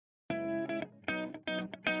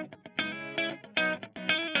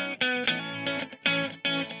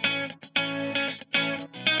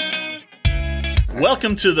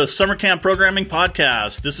Welcome to the Summer Camp Programming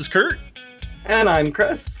Podcast. This is Curt. And I'm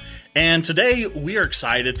Chris. And today we are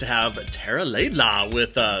excited to have Tara Laidlaw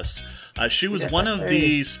with us. She was one of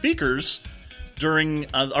the speakers during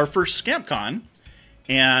our first ScampCon,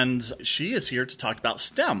 and she is here to talk about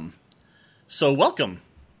STEM. So welcome.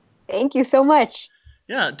 Thank you so much.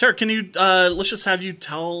 Yeah, Tara, can you, let's just have you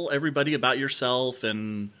tell everybody about yourself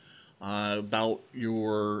and about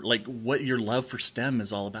your, what your love for STEM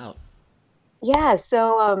is all about. Yeah,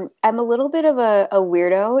 so I'm a little bit of a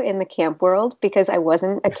weirdo in the camp world because I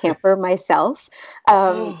wasn't a camper myself.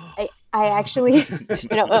 I actually,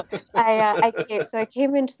 I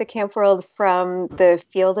came into the camp world from the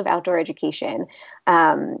field of outdoor education,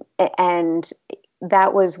 and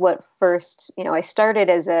that was what first, I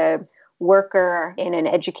started as a worker in an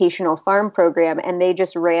educational farm program, and they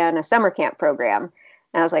just ran a summer camp program,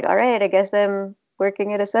 and I was like, all right, I guess I'm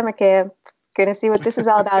working at a summer camp. Gonna see what this is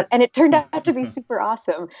all about. And it turned out to be super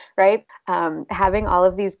awesome, right? Having all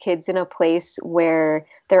of these kids in a place where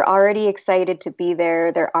they're already excited to be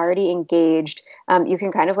there, they're already engaged. You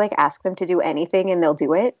can kind of ask them to do anything and they'll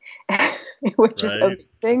do it, which is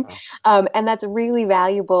amazing. And that's really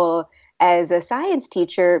valuable as a science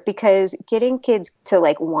teacher because getting kids to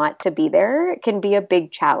want to be there can be a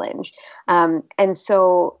big challenge. And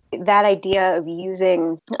so that idea of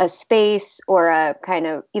using a space or a kind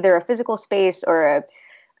of either a physical space or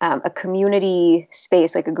a community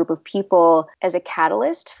space, like a group of people, as a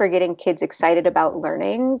catalyst for getting kids excited about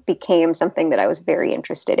learning became something that I was very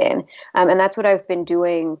interested in. And that's what I've been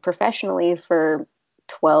doing professionally for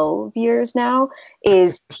 12 years now,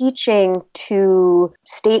 is teaching to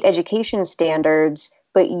state education standards,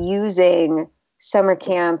 but using summer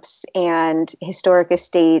camps and historic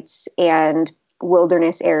estates and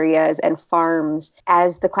wilderness areas and farms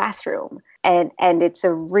as the classroom. And it's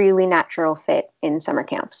a really natural fit in summer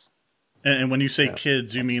camps. And when you say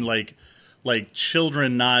kids, you mean like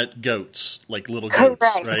children, not goats, like little goats,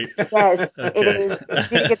 right? Yes, okay. It is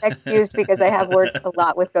easy to get that confused because I have worked a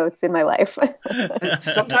lot with goats in my life.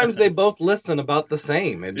 Sometimes they both listen about the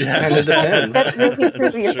same. It just kind of depends. That's really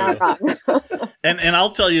true. You're not wrong. And I'll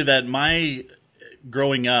tell you that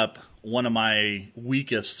growing up, one of my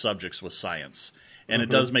weakest subjects was science. And it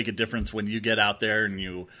does make a difference when you get out there and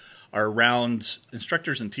you are around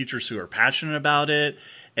instructors and teachers who are passionate about it,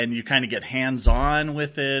 and you kind of get hands-on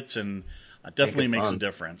with it, and it definitely makes a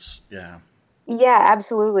difference. Yeah. Yeah,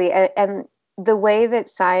 absolutely. And the way that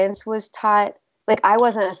science was taught, I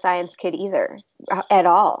wasn't a science kid either at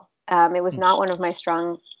all. It was not one of my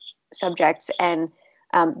strong subjects. And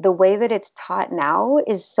the way that it's taught now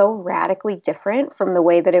is so radically different from the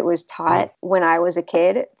way that it was taught when I was a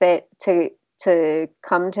kid that to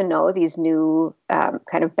come to know these new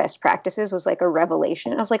kind of best practices was like a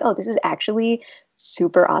revelation. I was like, oh, this is actually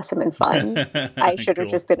super awesome and fun. I should have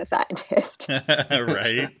just been a scientist.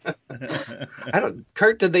 Right.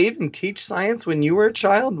 Curt, did they even teach science when you were a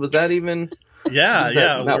child? Was that even? Yeah.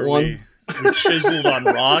 That one? We chiseled on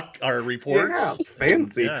rock our reports. Yeah, it's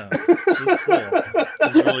fancy. Yeah, it was cool.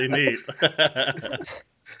 It was really neat.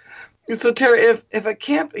 So Tara, if a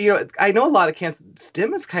camp, I know a lot of camps,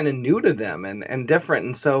 STEM is kind of new to them and different.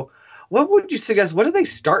 And so what would you suggest? What do they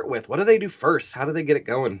start with? What do they do first? How do they get it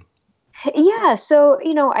going? Yeah. So,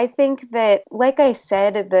 I think that, like I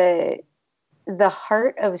said, the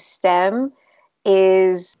heart of STEM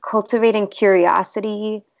is cultivating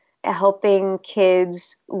curiosity, helping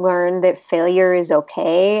kids learn that failure is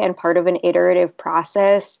okay and part of an iterative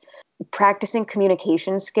process, practicing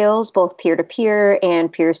communication skills, both peer-to-peer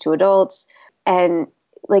and peers to adults, and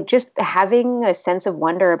just having a sense of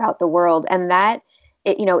wonder about the world. And that,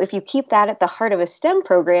 if you keep that at the heart of a STEM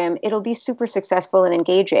program, it'll be super successful and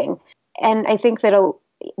engaging. And I think that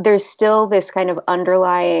there's still this kind of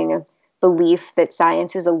underlying belief that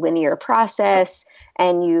science is a linear process,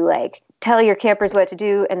 and you tell your campers what to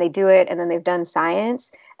do and they do it, and then they've done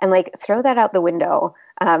science, and throw that out the window.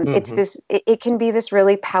 It can be this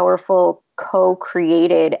really powerful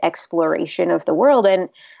co-created exploration of the world.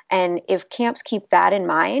 And if camps keep that in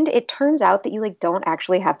mind, it turns out that you don't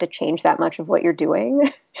actually have to change that much of what you're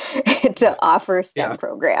doing to offer STEM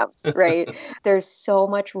programs, right? There's so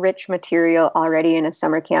much rich material already in a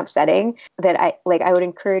summer camp setting that I would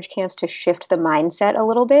encourage camps to shift the mindset a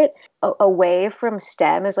little bit away from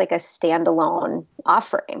STEM as a standalone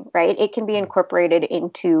offering, right? It can be incorporated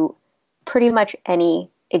into pretty much any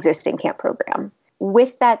existing camp program.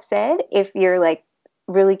 With that said, if you're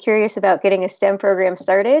really curious about getting a STEM program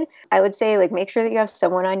started, I would say make sure that you have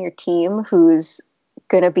someone on your team who's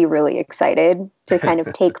going to be really excited to kind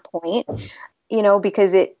of take point,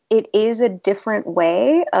 because it is a different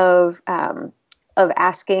way of of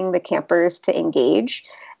asking the campers to engage.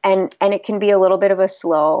 And it can be a little bit of a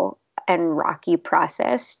slow and rocky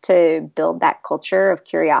process to build that culture of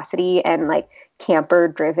curiosity and like camper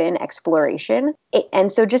driven exploration.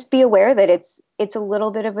 And so just be aware that it's a little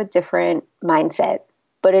bit of a different mindset,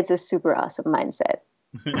 but it's a super awesome mindset.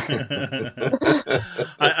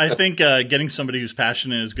 I think getting somebody who's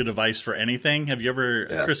passionate is good advice for anything. Have you ever,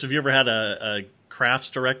 Chris, have you ever had a crafts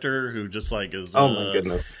director who just like is, oh my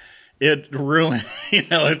goodness, it ruined,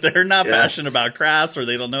 if they're not passionate about crafts or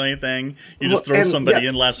they don't know anything, you just throw somebody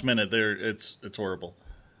in last minute. It's horrible.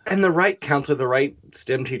 And the right counselor, the right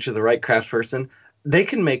STEM teacher, the right crafts person, they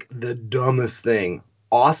can make the dumbest thing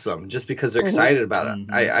awesome just because they're excited about it.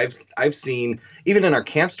 Mm-hmm. I've seen, even in our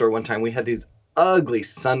camp store one time, we had these ugly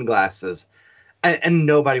sunglasses and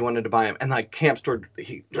nobody wanted to buy them. And like camp store,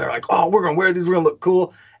 they're like, oh, we're going to wear these. We're going to look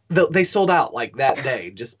cool. They sold out like that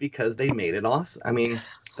day just because they made it awesome. I mean,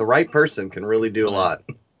 the right person can really do a lot.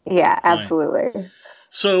 Yeah, absolutely.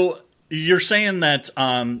 So you're saying that,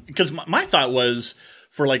 because my thought was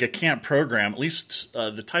for like a camp program, at least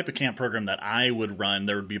the type of camp program that I would run,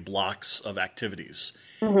 there would be blocks of activities.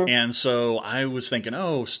 Mm-hmm. And so I was thinking,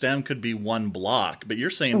 STEM could be one block, but you're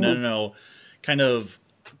saying, no, kind of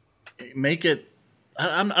make it,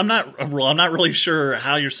 I'm not really sure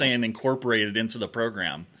how you're saying incorporate it into the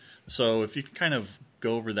program. So if you can kind of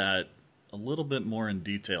go over that a little bit more in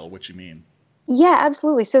detail, what you mean. Yeah,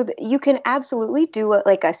 absolutely. So you can absolutely do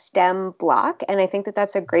like a STEM block. And I think that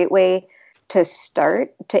that's a great way to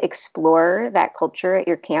start to explore that culture at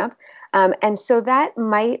your camp. And so that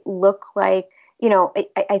might look like,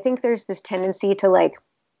 I think there's this tendency to like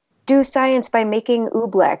do science by making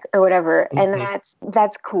oobleck or whatever. Mm-hmm. And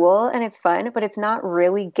that's cool and it's fun, but it's not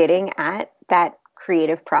really getting at that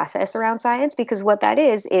creative process around science, because what that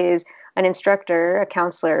is an instructor, a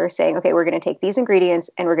counselor saying, okay, we're going to take these ingredients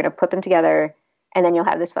and we're going to put them together and then you'll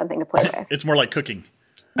have this fun thing to play with. It's more like cooking.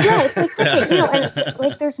 Yeah, it's like cooking, and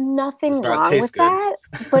like there's nothing wrong with that,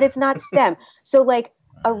 but it's not STEM. So like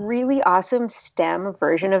a really awesome STEM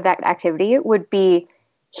version of that activity would be,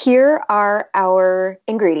 here are our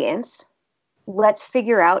ingredients. Let's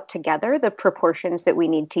figure out together the proportions that we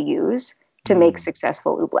need to use to make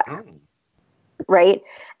successful oobleck. Right?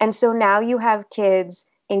 And so now you have kids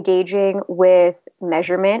engaging with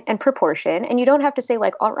measurement and proportion, and you don't have to say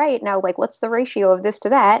like, all right, now like what's the ratio of this to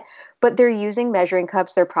that, but they're using measuring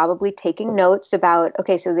cups. They're probably taking notes about,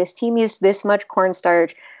 okay, so this team used this much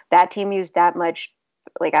cornstarch, that team used that much,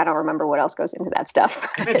 like I don't remember what else goes into that stuff.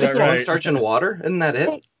 Cornstarch and water, isn't that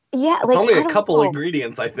it? Yeah, it's only a couple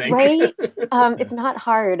ingredients, I think. Right? It's not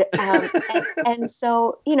hard. And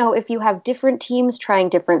so, if you have different teams trying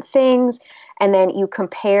different things, and then you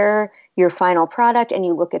compare your final product and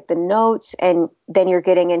you look at the notes, and then you're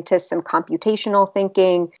getting into some computational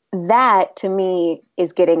thinking, that to me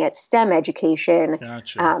is getting at STEM education.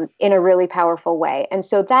 Gotcha. In a really powerful way. And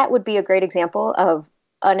so that would be a great example of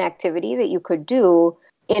an activity that you could do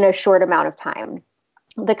in a short amount of time.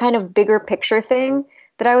 The kind of bigger picture thing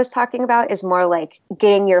that I was talking about is more like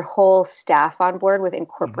getting your whole staff on board with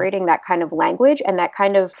incorporating that kind of language and that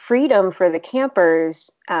kind of freedom for the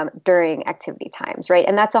campers during activity times, right?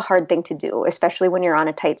 And that's a hard thing to do, especially when you're on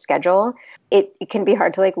a tight schedule. It can be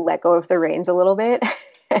hard to like let go of the reins a little bit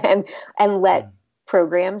and let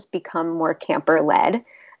programs become more camper led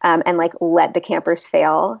and like let the campers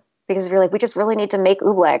fail, because if you're like, we just really need to make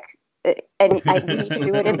oobleck and we need to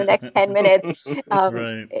do it in the next 10 minutes.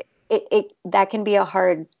 Right. It that can be a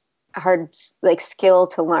hard like skill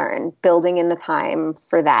to learn, building in the time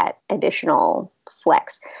for that additional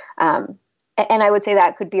flex. And I would say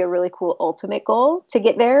that could be a really cool ultimate goal to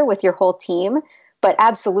get there with your whole team. But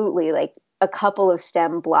absolutely, like a couple of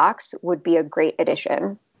STEM blocks would be a great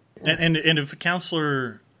addition. And if a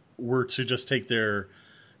counselor were to just take their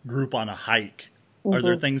group on a hike, are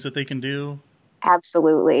there things that they can do?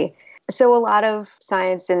 Absolutely. So a lot of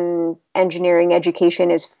science and engineering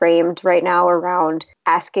education is framed right now around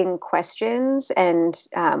asking questions and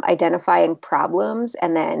identifying problems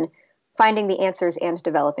and then finding the answers and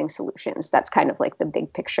developing solutions. That's kind of like the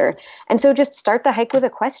big picture. And so just start the hike with a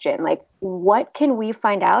question, like, what can we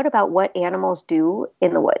find out about what animals do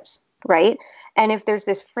in the woods, right? And if there's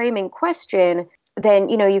this framing question, then,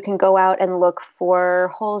 you can go out and look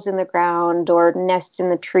for holes in the ground or nests in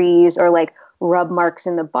the trees or like rub marks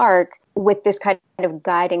in the bark with this kind of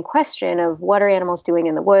guiding question of what are animals doing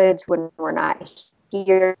in the woods when we're not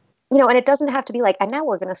here, and it doesn't have to be like, and now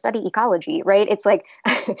we're going to study ecology, right? It's like,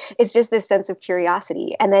 it's just this sense of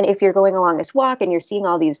curiosity. And then if you're going along this walk and you're seeing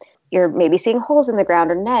all these, you're maybe seeing holes in the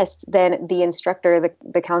ground or nests, then the instructor,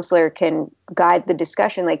 the counselor can guide the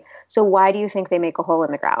discussion. Like, so why do you think they make a hole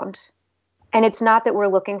in the ground? And it's not that we're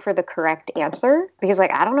looking for the correct answer, because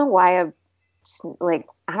like, I don't know why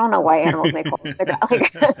animals make holes in the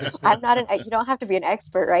ground. Like, you don't have to be an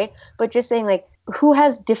expert, right? But just saying like, who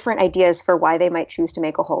has different ideas for why they might choose to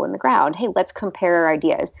make a hole in the ground? Hey, let's compare our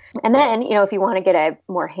ideas. And then, if you want to get a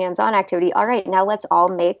more hands-on activity, all right, now let's all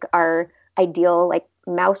make our ideal like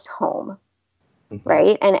mouse home.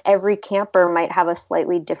 Right. And every camper might have a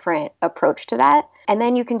slightly different approach to that. And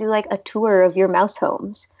then you can do like a tour of your mouse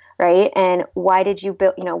homes. Right. And why did you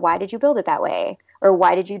build it that way? Or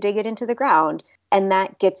why did you dig it into the ground? And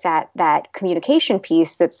that gets at that communication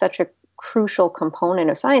piece that's such a crucial component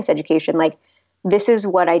of science education. Like, this is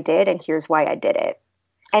what I did and here's why I did it.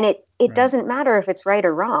 And it right. doesn't matter if it's right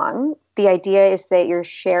or wrong. The idea is that you're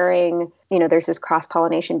sharing, there's this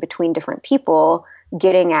cross-pollination between different people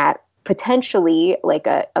getting at potentially like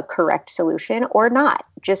a correct solution or not,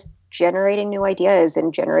 just generating new ideas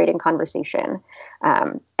and generating conversation.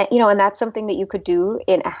 And that's something that you could do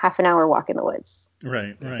in a half an hour walk in the woods.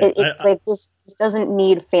 Right. This doesn't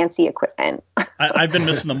need fancy equipment. I've been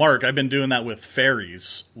missing the mark. I've been doing that with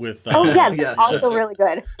fairies. Yes. Also really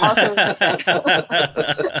good. Also,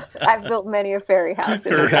 I've built many a fairy house.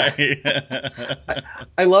 Right.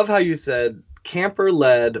 I love how you said camper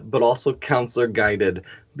led, but also counselor guided.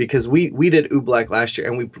 Because we did Oobleck last year,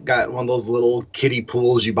 and we got one of those little kiddie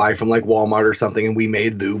pools you buy from like Walmart or something, and we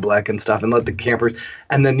made the Oobleck and stuff, and let the campers,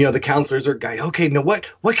 and then the counselors are guiding. Okay, now what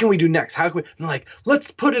can we do next? How can we? And like,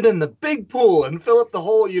 let's put it in the big pool and fill up the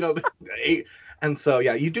whole, and so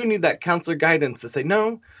you do need that counselor guidance to say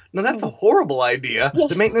no, that's a horrible idea.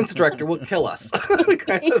 The maintenance director will kill us.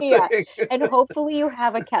 kind of thing. And hopefully you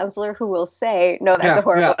have a counselor who will say no, that's a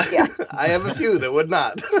horrible idea. I have a few that would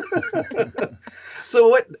not.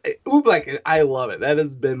 So Oobleck, I love it. That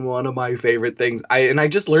has been one of my favorite things. I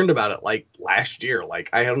just learned about it like last year. Like,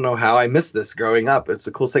 I don't know how I missed this growing up. It's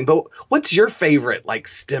the coolest thing. But what's your favorite like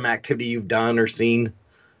STEM activity you've done or seen?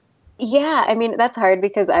 Yeah, I mean, that's hard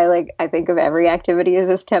because I think of every activity as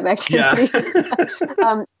a STEM activity.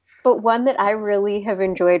 Yeah. But one that I really have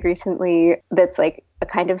enjoyed recently that's like a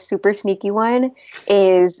kind of super sneaky one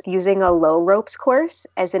is using a low ropes course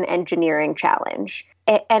as an engineering challenge.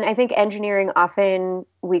 And I think engineering often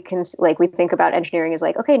we think about engineering as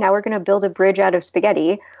like, okay, now we're going to build a bridge out of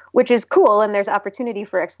spaghetti, which is cool. And there's opportunity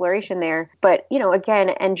for exploration there. But, again,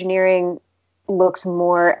 engineering looks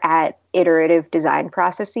more at iterative design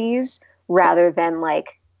processes rather than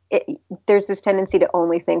there's this tendency to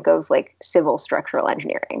only think of like civil structural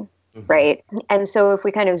engineering, right? And so if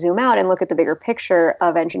we kind of zoom out and look at the bigger picture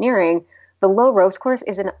of engineering, the low ropes course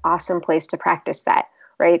is an awesome place to practice that,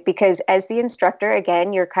 right? Because as the instructor,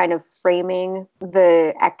 again, you're kind of framing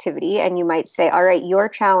the activity and you might say, all right, your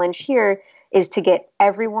challenge here is to get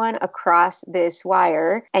everyone across this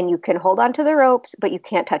wire and you can hold on to the ropes, but you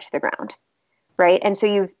can't touch the ground, right? And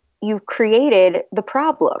so you've created the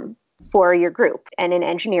problem for your group. And in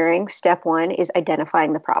engineering, step one is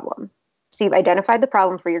identifying the problem. So you've identified the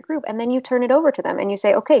problem for your group and then you turn it over to them and you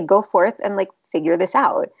say, okay, go forth and figure this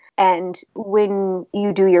out. And when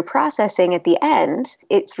you do your processing at the end,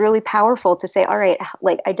 it's really powerful to say, all right,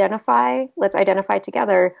 let's identify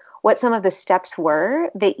together what some of the steps were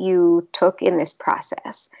that you took in this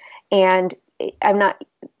process. And I'm not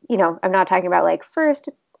talking about first,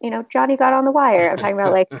 Johnny got on the wire. I'm talking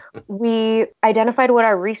about we identified what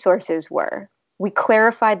our resources were. We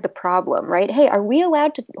clarified the problem, right? Hey, are we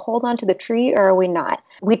allowed to hold on to the tree or are we not?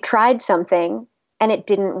 We tried something and it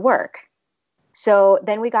didn't work. So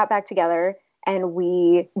then we got back together and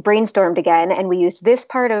we brainstormed again and we used this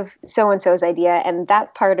part of so-and-so's idea and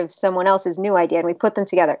that part of someone else's new idea and we put them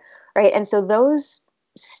together, right? And so those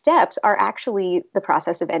steps are actually the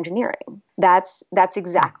process of engineering. That's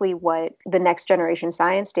exactly what the next generation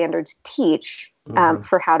science standards teach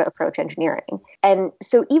for how to approach engineering. And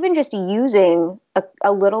so even just using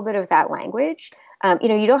a little bit of that language,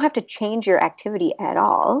 you don't have to change your activity at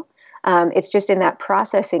all. It's just in that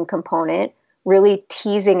processing component, really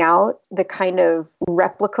teasing out the kind of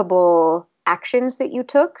replicable actions that you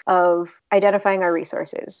took of identifying our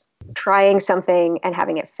resources, trying something and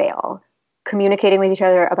having it fail, communicating with each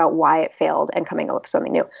other about why it failed and coming up with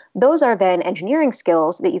something new. Those are then engineering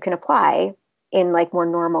skills that you can apply in more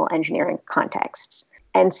normal engineering contexts.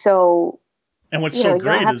 And so, and what's so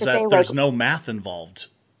great is that there's no math involved.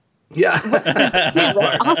 Yeah.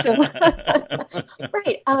 Awesome.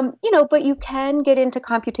 Right. But you can get into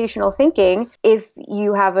computational thinking if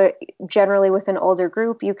you have generally with an older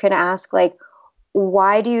group, you can ask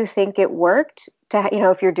why do you think it worked to,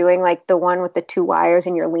 if you're doing the one with the two wires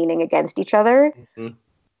and you're leaning against each other,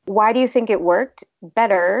 why do you think it worked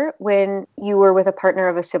better when you were with a partner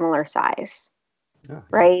of a similar size?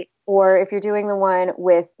 right? Or if you're doing the one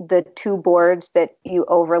with the two boards that you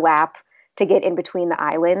overlap to get in between the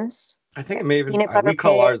islands. I think it may even, Peanut butter we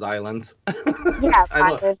call pit. ours islands. Yeah,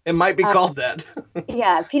 I don't, it might be called that.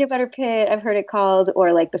 Yeah, peanut butter pit, I've heard it called,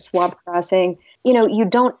 or like the swamp crossing. You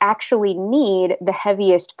don't actually need the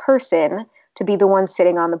heaviest person to be the one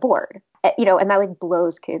sitting on the board. And that like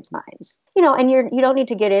blows kids' minds. And you don't need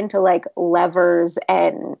to get into like levers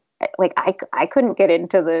and like I couldn't get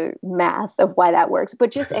into the math of why that works,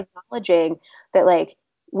 but just acknowledging that like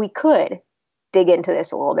we could dig into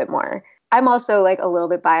this a little bit more. I'm also like a little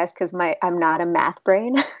bit biased because I'm not a math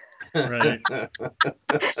brain. Right.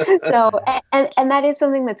 So, and that is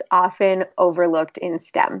something that's often overlooked in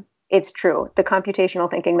STEM. It's true. The computational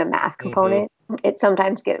thinking, the math component, it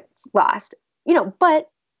sometimes gets lost. But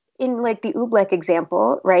in like the Oobleck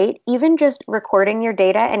example, right? Even just recording your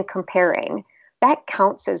data and comparing, that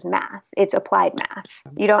counts as math. It's applied math.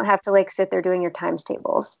 You don't have to like sit there doing your times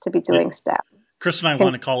tables to be doing STEM. Chris and I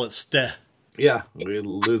want to call it STE. Yeah, we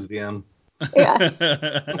lose the M. Yeah.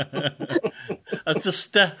 That's a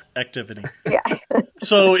STE activity. Yeah.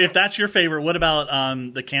 So if that's your favorite, what about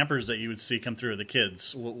the campers that you would see come through, the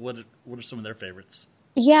kids? What are some of their favorites?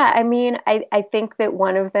 Yeah, I mean, I think that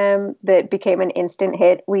one of them that became an instant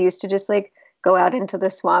hit, we used to just like go out into the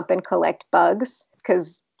swamp and collect bugs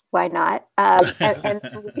because why not? And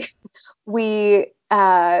we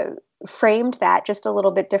framed that just a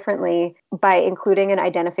little bit differently by including an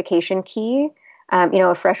identification key,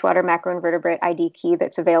 a freshwater macroinvertebrate ID key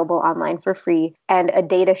that's available online for free, and a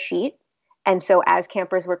data sheet. And so as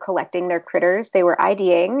campers were collecting their critters, they were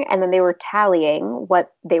IDing and then they were tallying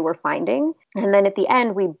what they were finding. And then at the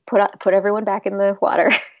end, we put everyone back in the water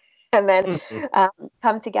and then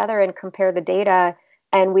come together and compare the data.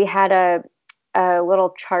 And we had a little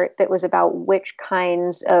chart that was about which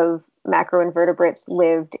kinds of macroinvertebrates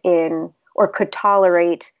lived in or could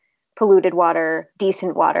tolerate polluted water,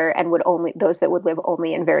 decent water, and those that would live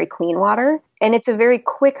only in very clean water. And it's a very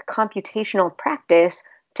quick computational practice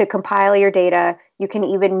to compile your data. You can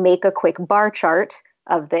even make a quick bar chart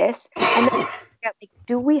of this. And then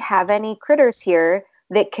do we have any critters here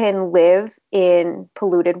that can live in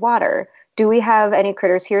polluted water? Do we have any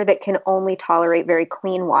critters here that can only tolerate very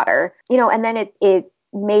clean water? And then it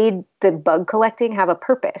made the bug collecting have a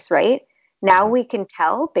purpose, right? Now we can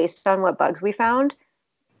tell based on what bugs we found,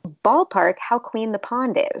 ballpark, how clean the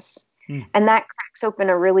pond is. And that cracks open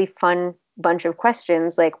a really fun bunch of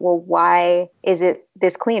questions like, well, why is it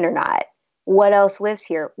this clean or not? What else lives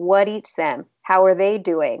here? What eats them? How are they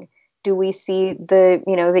doing? Do we see the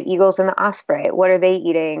eagles and the osprey? What are they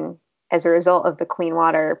eating as a result of the clean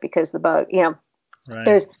water? Because the bug, right.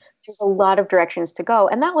 There's a lot of directions to go.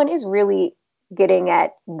 And that one is really getting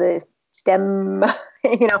at the STEM,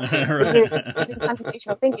 using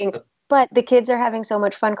computational thinking. But the kids are having so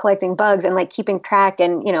much fun collecting bugs and like keeping track.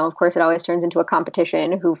 And, of course, it always turns into a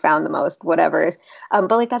competition who found the most whatever's.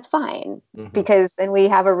 But like that's fine because then we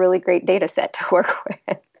have a really great data set to work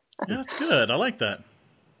with. Yeah, that's good. I like that.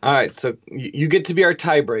 All right, so you get to be our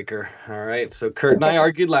tiebreaker. All right, so Curt and I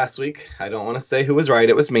argued last week. I don't want to say who was right;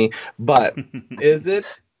 it was me. But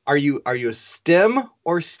are you a STEM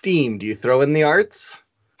or STEAM? Do you throw in the arts?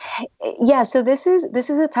 Yeah, so this is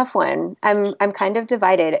a tough one. I'm kind of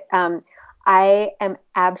divided. I am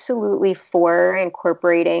absolutely for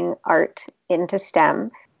incorporating art into STEM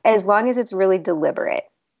as long as it's really deliberate.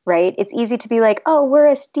 Right? It's easy to be like, oh, we're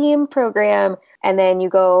a STEAM program. And then you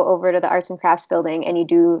go over to the arts and crafts building and you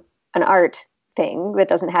do an art thing that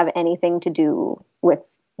doesn't have anything to do with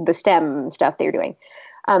the STEM stuff that you're doing.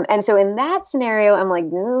 And so in that scenario, I'm like,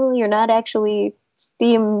 no, you're not actually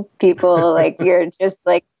STEAM people. Like you're just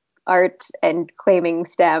like art and claiming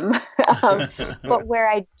STEM. But where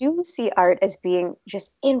I do see art as being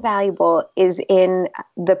just invaluable is in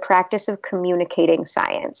the practice of communicating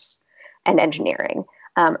science and engineering.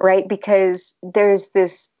 Right? Because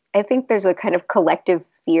I think there's a kind of collective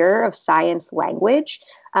fear of science language.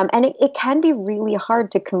 And it can be really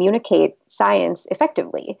hard to communicate science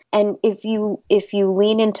effectively. And if you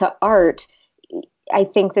lean into art, I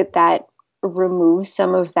think that removes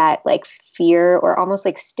some of that like fear or almost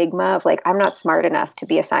like stigma of like, I'm not smart enough to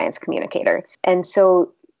be a science communicator. And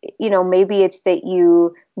so, maybe it's that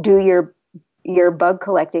you do your bug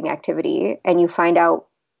collecting activity and you find out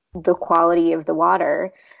the quality of the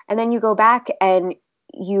water. And then you go back and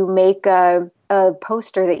you make a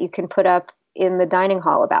poster that you can put up in the dining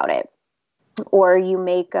hall about it. Or you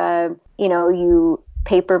make you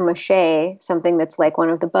paper mache something that's like one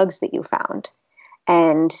of the bugs that you found.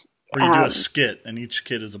 And or you do a skit and each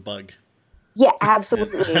kid is a bug. Yeah,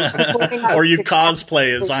 absolutely. Or you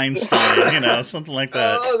cosplay as Einstein, something like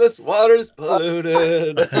that. Oh, this water's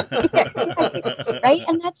polluted. Right?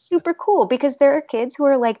 And that's super cool because there are kids who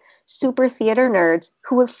are like super theater nerds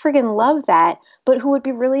who would friggin' love that, but who would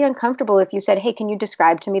be really uncomfortable if you said, hey, can you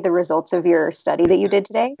describe to me the results of your study that you did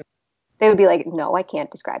today? They would be like, no, I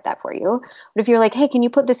can't describe that for you. But if you're like, hey, can you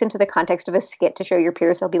put this into the context of a skit to show your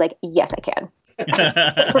peers? They'll be like, yes, I can.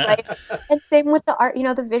 Right? And same with the art,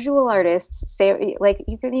 the visual artists say, like,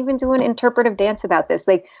 you can even do an interpretive dance about this.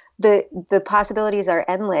 Like the possibilities are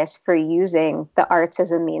endless for using the arts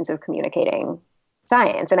as a means of communicating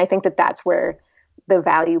science. And I think that that's where the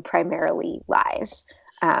value primarily lies.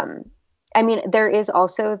 There is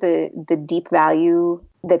also the deep value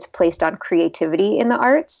that's placed on creativity in the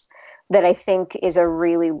arts that I think is a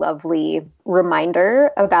really lovely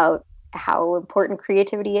reminder about how important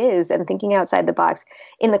creativity is and thinking outside the box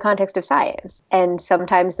in the context of science. And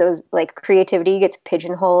sometimes those like creativity gets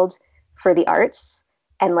pigeonholed for the arts,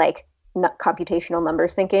 and like computational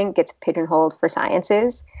numbers thinking gets pigeonholed for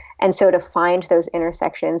sciences. And so to find those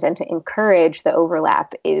intersections and to encourage the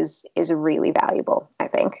overlap is really valuable, I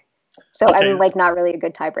think. So okay. I'm like not really a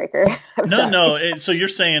good tiebreaker. No. So you're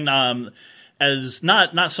saying as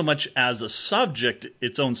not so much as a subject,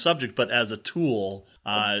 its own subject, but as a tool.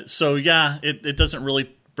 So yeah, it doesn't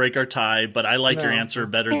really break our tie, but I like your answer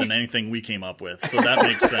better than anything we came up with. So that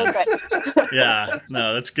makes sense. Yeah,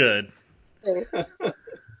 no, that's good.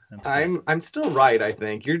 I'm still right, I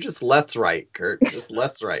think. You're just less right, Curt. Just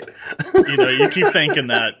less right. You keep thinking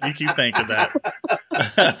that.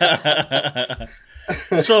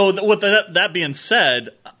 So with that being said,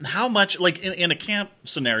 how much, like in a camp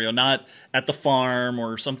scenario, not at the farm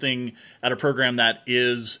or something at a program that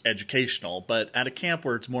is educational, but at a camp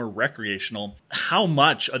where it's more recreational, how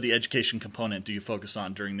much of the education component do you focus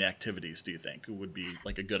on during the activities, do you think would be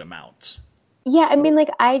like a good amount? Yeah,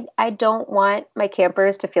 I don't want my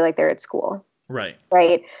campers to feel like they're at school. Right.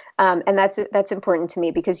 And that's important to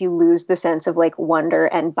me because you lose the sense of like wonder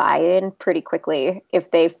and buy-in pretty quickly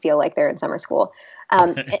if they feel like they're in summer school.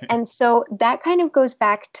 And so that kind of goes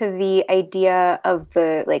back to the idea of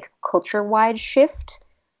the like culture-wide shift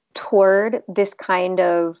toward this kind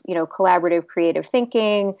of, collaborative creative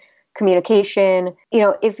thinking, communication.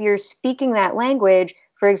 If you're speaking that language,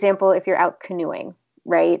 for example, if you're out canoeing,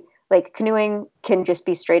 right? Like canoeing can just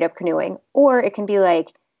be straight up canoeing, or it can be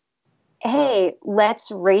like, hey,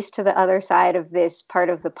 let's race to the other side of this part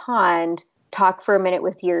of the pond, talk for a minute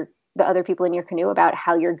with the other people in your canoe about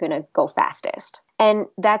how you're going to go fastest. And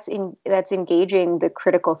that's engaging the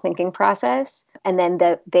critical thinking process. And then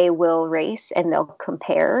they will race and they'll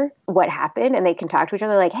compare what happened, and they can talk to each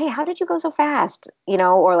other like, hey, how did you go so fast?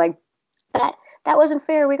 Or like that wasn't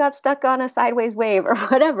fair. We got stuck on a sideways wave or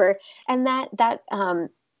whatever. And that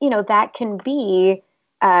can be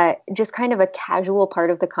just kind of a casual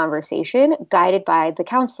part of the conversation guided by the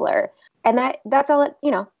counselor. And that's all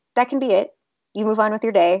that can be it. You move on with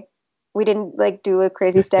your day. We didn't like do a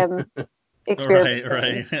crazy STEM experiment.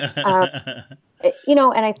 Right.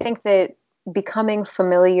 And I think that becoming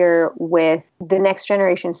familiar with the next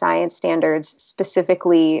generation science standards,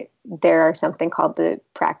 specifically, there are something called the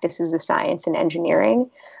practices of science and engineering.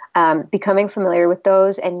 Becoming familiar with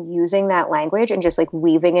those and using that language and just like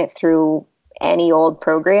weaving it through any old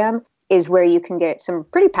program is where you can get some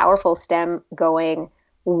pretty powerful STEM going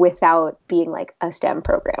without being like a STEM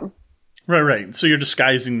program. Right. So you're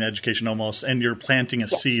disguising the education almost, and you're planting a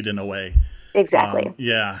seed in a way. Exactly.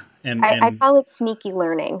 Yeah. And I call it sneaky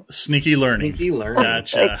learning. Sneaky learning.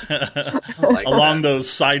 Gotcha. Like along those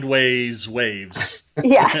sideways waves.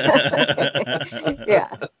 Yeah.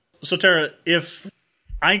 Yeah. So Tara, if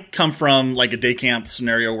I come from like a day camp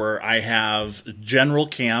scenario where I have general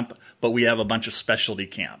camp, but we have a bunch of specialty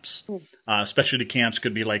camps. Specialty camps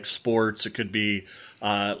could be like sports. It could be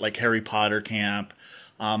like Harry Potter camp.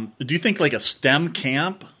 Do you think like a STEM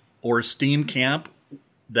camp or a STEAM camp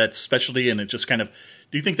that's specialty and it just kind of,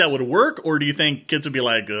 do you think that would work? Or do you think kids would be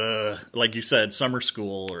like you said, summer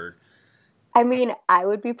school or... I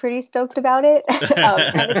would be pretty stoked about it. And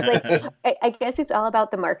it's like, I guess it's all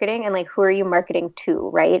about the marketing and like, who are you marketing to,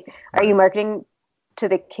 right? Are you marketing to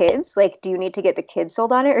the kids? Like, do you need to get the kids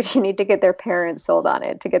sold on it, or do you need to get their parents sold on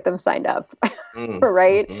it to get them signed up?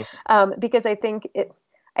 Right? Because I think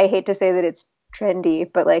I hate to say that it's trendy,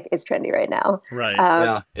 but like it's trendy right now. Right.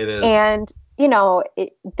 Yeah, it is. And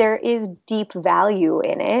there is deep value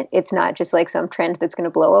in it. It's not just like some trend that's going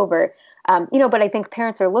to blow over. But I think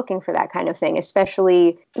parents are looking for that kind of thing,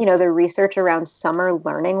 especially, the research around summer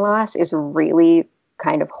learning loss is really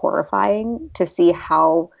kind of horrifying to see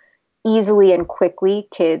how easily and quickly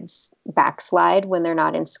kids backslide when they're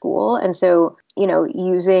not in school. And so,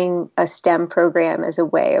 using a STEM program as a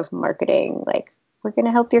way of marketing, like, we're going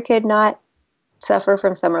to help your kid not suffer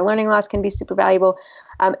from summer learning loss, can be super valuable.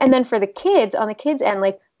 And then for the kids, on the kids end,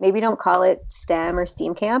 like, maybe don't call it STEM or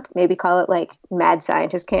STEAM camp. Maybe call it like Mad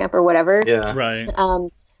Scientist Camp or whatever. Yeah. Right.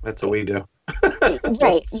 That's what we do.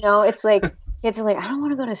 Right. It's like kids are like, I don't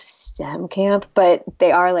want to go to STEM camp, but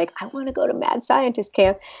they are like, I want to go to Mad Scientist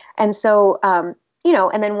Camp. And so, and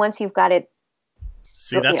then once you've got it.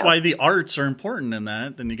 See, that's why the arts are important in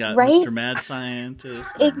that. Then you got right? Mr. Mad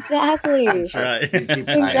Scientist. Exactly. That's right.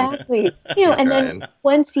 Exactly. And then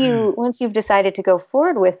once you've decided to go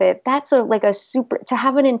forward with it, that's a super, to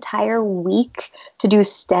have an entire week to do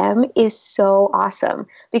STEM is so awesome.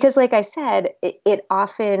 Because like I said, it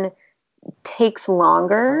often takes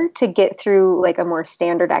longer to get through like a more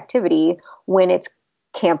standard activity when it's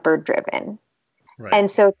camper driven. Right.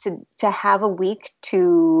 And so to have a week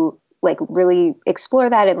to like really explore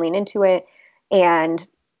that and lean into it and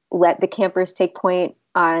let the campers take point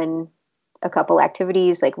on a couple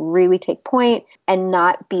activities, like really take point and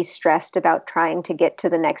not be stressed about trying to get to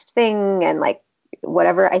the next thing and like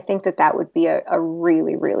whatever. I think that would be a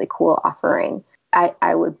really, really cool offering.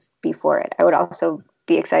 I would be for it. I would also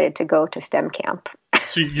be excited to go to STEM camp.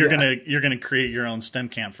 So you're gonna create your own STEM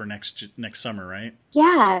camp for next summer, right?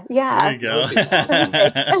 Yeah. There you go. Awesome.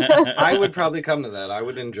 I would probably come to that. I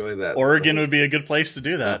would enjoy that. Oregon would be a good place to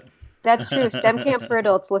do that. That's true. STEM camp for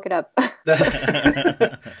adults. Look it up.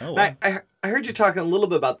 Oh, wow. I heard you talking a little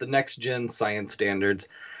bit about the next gen science standards.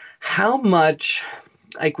 How much,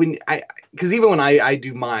 like because even when I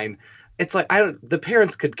do mine, it's like the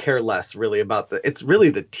parents could care less really about it's really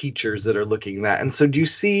the teachers that are looking at that. And so do you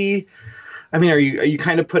see? I mean, are you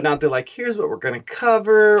kind of putting out there like, here's what we're going to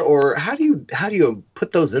cover, or how do you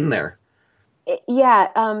put those in there? Yeah,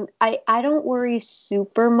 I don't worry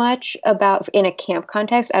super much about, in a camp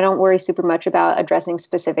context, I don't worry super much about addressing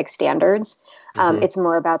specific standards. It's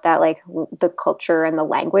more about that, like the culture and the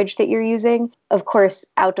language that you're using. Of course,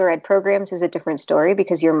 outdoor ed programs is a different story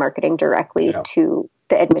because you're marketing directly to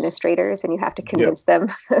the administrators and you have to convince them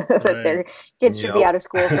that their kids should be out of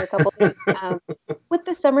school for a couple of days. With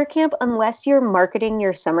the summer camp, unless you're marketing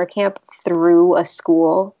your summer camp through a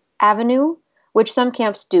school avenue, which some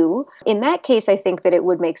camps do, in that case, I think that it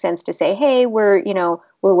would make sense to say, hey, we're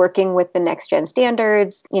working with the next gen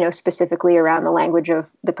standards, specifically around the language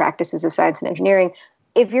of the practices of science and engineering.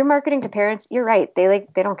 If you're marketing to parents, you're right. They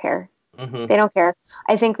don't care. Mm-hmm. They don't care.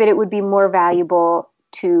 I think that it would be more valuable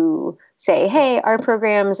to say, hey, our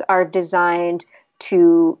programs are designed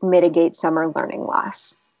to mitigate summer learning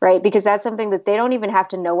loss, right? Because that's something that they don't even have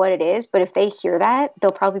to know what it is. But if they hear that,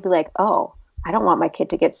 they'll probably be like, oh, I don't want my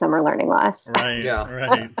kid to get summer learning loss. Right. Yeah.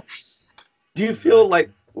 Right. Do you feel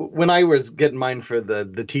like when I was getting mine for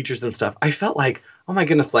the teachers and stuff, I felt like, oh my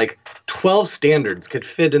goodness, like 12 standards could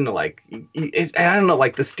fit into like, I don't know,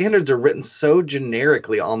 like the standards are written so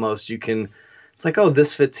generically almost it's like, oh,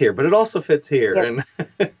 this fits here, but it also fits here. Yep.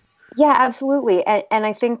 And yeah, absolutely. And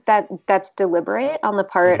I think that's deliberate on the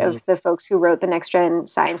part of the folks who wrote the next gen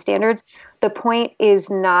science standards. The point is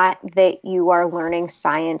not that you are learning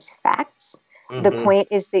science facts. The point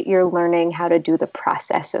is that you're learning how to do the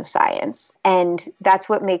process of science. And that's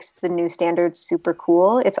what makes the new standards super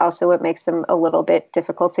cool. It's also what makes them a little bit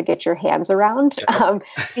difficult to get your hands around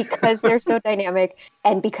because they're so dynamic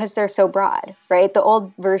and because they're so broad, right? The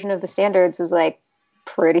old version of the standards was like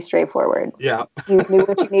pretty straightforward. Yeah. You knew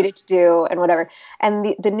what you needed to do and whatever.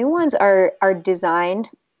 And the new ones are designed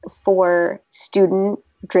for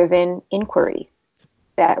student-driven inquiry.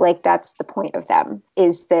 That's the point of them,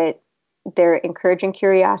 is that they're encouraging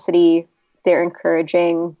curiosity. They're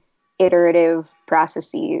encouraging iterative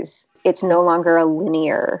processes. It's no longer a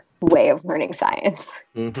linear way of learning science.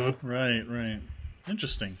 Mm-hmm. Right.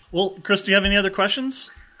 Interesting. Well, Chris, do you have any other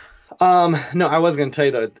questions? No, I was going to tell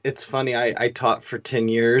you that it's funny. I taught for 10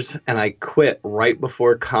 years and I quit right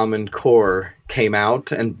before Common Core came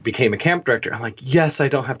out and became a camp director. I'm like, yes, I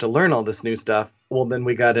don't have to learn all this new stuff. Well, then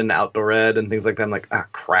we got into outdoor ed and things like that. I'm like,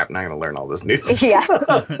 crap, now I'm going to learn all this new stuff. Yeah.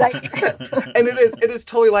 And it is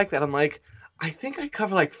totally like that. I'm like, I think I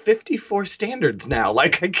cover like 54 standards now.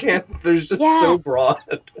 Like I can't, there's just so broad.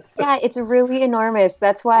 Yeah, it's really enormous.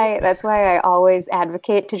 That's why I always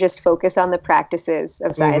advocate to just focus on the practices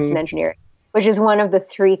of science and engineering, which is one of the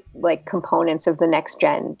three like components of the next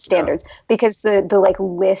gen standards, because the like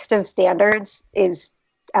list of standards is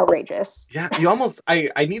outrageous. Yeah, you almost,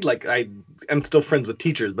 I need like, I'm still friends with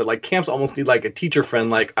teachers, but like camps almost need like a teacher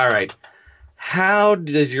friend, like, all right, how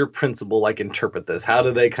does your principal like interpret this? How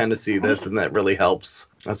do they kind of see this? And that really helps.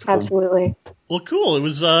 That's cool. Absolutely. Well, cool. It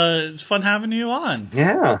was fun having you on.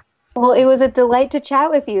 Yeah. Well, it was a delight to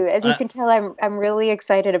chat with you. As you can tell, I'm really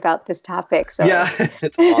excited about this topic. So yeah,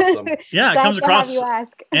 it's awesome. Yeah, it comes across. To have you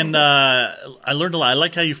ask. And I learned a lot. I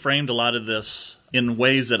like how you framed a lot of this in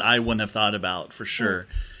ways that I wouldn't have thought about for sure.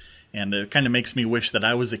 And it kind of makes me wish that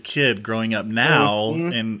I was a kid growing up now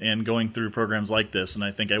and going through programs like this. And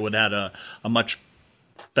I think I would have had a much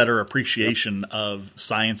better appreciation of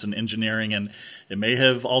science and engineering. And it may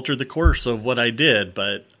have altered the course of what I did,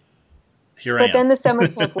 but here I am. But then the summer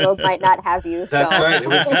camp world might not have you. So. That's right. It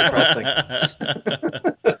would be depressing.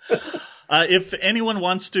 If anyone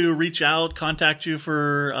wants to reach out, contact you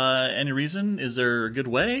for any reason, is there a good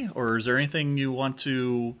way? Or is there anything you want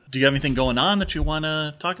to... Do you have anything going on that you want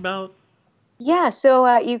to talk about? Yeah,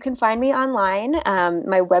 so you can find me online.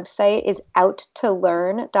 My website is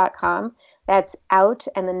outttolearn.com. That's out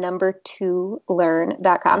and the number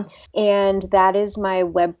 2learn.com. And that is my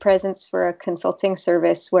web presence for a consulting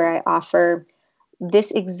service where I offer this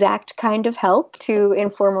exact kind of help to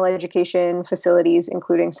informal education facilities,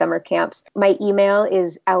 including summer camps. My email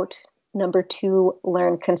is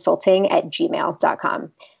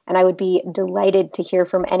out2learnconsulting@gmail.com. And I would be delighted to hear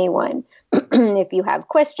from anyone. If you have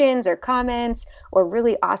questions or comments or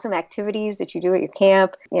really awesome activities that you do at your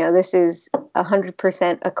camp, this is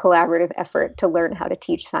 100% a collaborative effort to learn how to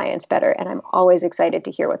teach science better. And I'm always excited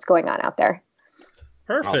to hear what's going on out there.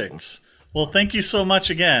 Perfect. Awesome. Well, thank you so much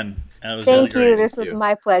again. Thank you. This was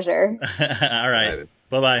my pleasure. All right.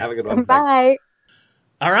 Bye-bye. Have a good one. Bye.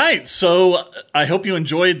 All right. So I hope you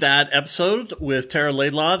enjoyed that episode with Tara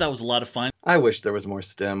Laidlaw. That was a lot of fun. I wish there was more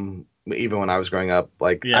STEM. Even when I was growing up,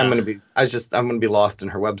 I'm going to be lost in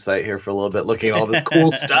her website here for a little bit, looking at all this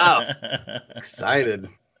cool stuff. Excited.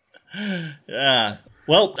 Yeah.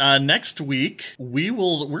 Well, next week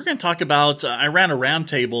we're going to talk about, I ran a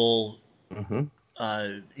roundtable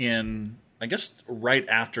in, I guess, right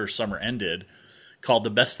after summer ended, called The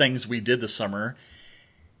Best Things We Did This Summer.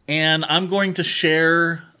 And I'm going to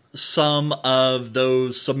share some of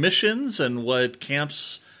those submissions and what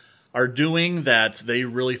camps are doing that they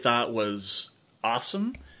really thought was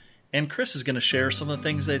awesome. And Chris is going to share some of the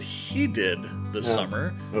things that he did this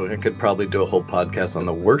summer. Oh, I could probably do a whole podcast on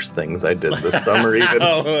the worst things I did this summer even.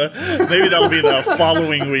 Maybe that'll be the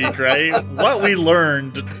following week, right? What we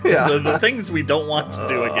learned, the things we don't want to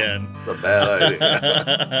do again. It's a bad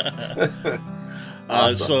idea.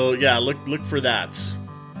 Awesome. So, yeah, look for that.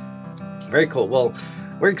 Very cool. Well,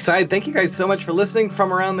 we're excited. Thank you guys so much for listening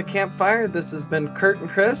from Around the Campfire. This has been Curt and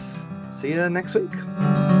Chris. See you next week.